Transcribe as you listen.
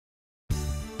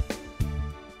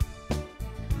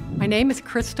name is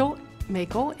Crystal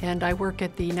Mackall, and I work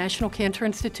at the National Cancer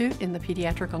Institute in the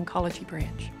Pediatric Oncology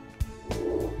branch.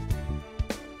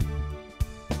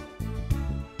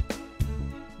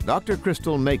 Dr.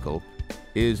 Crystal Mackall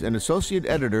is an associate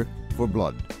editor for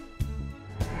Blood.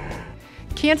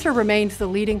 Cancer remains the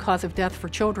leading cause of death for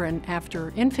children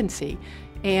after infancy,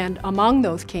 and among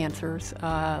those cancers,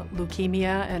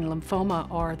 leukemia and lymphoma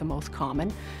are the most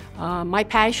common. My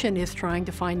passion is trying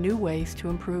to find new ways to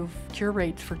improve cure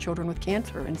rates for children with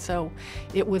cancer, and so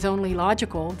it was only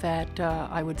logical that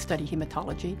I would study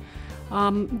hematology.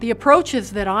 The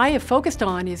approaches that I have focused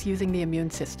on is using the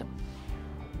immune system.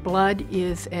 Blood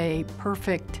is a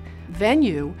perfect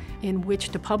venue in which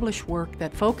to publish work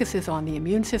that focuses on the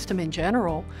immune system in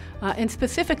general, and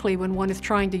specifically when one is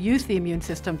trying to use the immune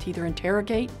system to either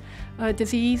interrogate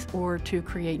disease or to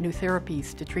create new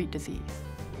therapies to treat disease.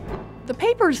 The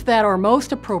papers that are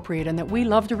most appropriate and that we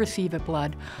love to receive at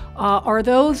Blood are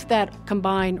those that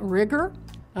combine rigor.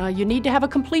 You need to have a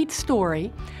complete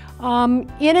story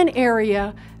in an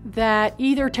area that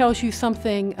either tells you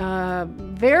something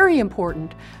very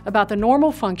important about the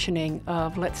normal functioning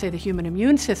of, let's say, the human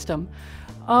immune system,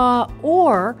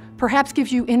 or perhaps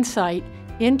gives you insight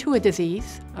into a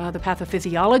disease, the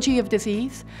pathophysiology of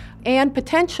disease, and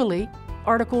potentially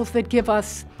articles that give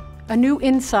us a new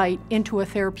insight into a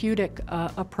therapeutic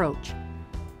approach.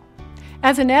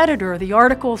 As an editor, the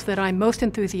articles that I'm most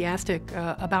enthusiastic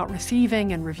about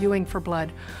receiving and reviewing for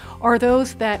Blood are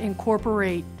those that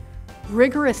incorporate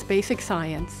rigorous basic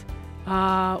science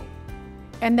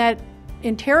and that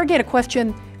interrogate a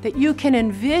question that you can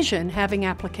envision having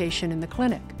application in the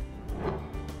clinic.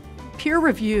 Peer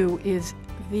review is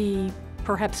the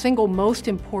perhaps single most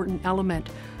important element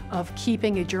of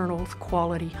keeping a journal's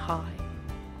quality high.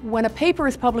 When a paper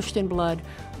is published in Blood,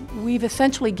 we've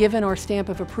essentially given our stamp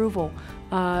of approval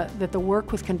that the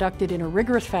work was conducted in a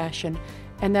rigorous fashion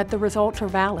and that the results are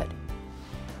valid.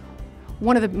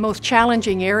 One of the most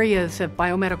challenging areas of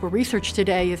biomedical research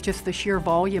today is just the sheer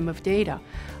volume of data,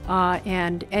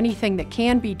 and anything that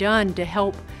can be done to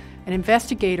help an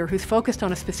investigator who's focused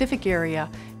on a specific area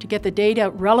to get the data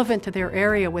relevant to their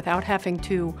area without having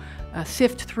to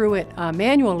sift through it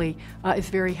manually is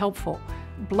very helpful.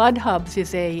 Blood Hubs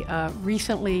is a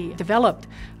recently developed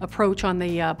approach on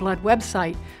the Blood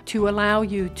website to allow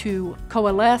you to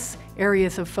coalesce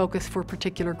areas of focus for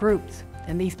particular groups.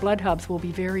 And these Blood Hubs will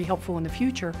be very helpful in the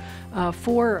future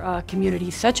for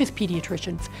communities such as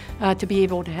pediatricians to be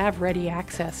able to have ready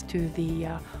access to the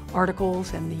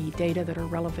articles and the data that are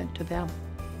relevant to them.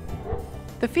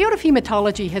 The field of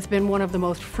hematology has been one of the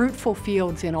most fruitful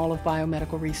fields in all of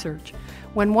biomedical research.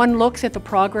 When one looks at the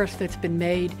progress that's been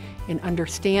made in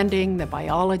understanding the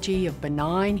biology of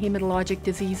benign hematologic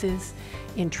diseases,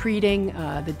 in treating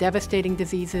the devastating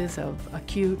diseases of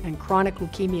acute and chronic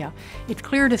leukemia, it's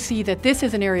clear to see that this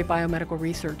is an area of biomedical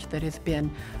research that has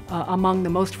been among the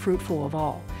most fruitful of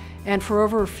all. And for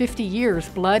over 50 years,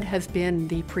 Blood has been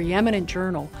the preeminent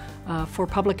journal for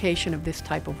publication of this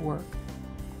type of work.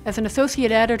 As an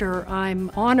associate editor, I'm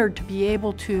honored to be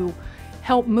able to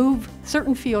help move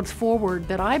certain fields forward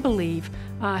that I believe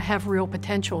have real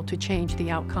potential to change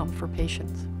the outcome for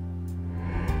patients.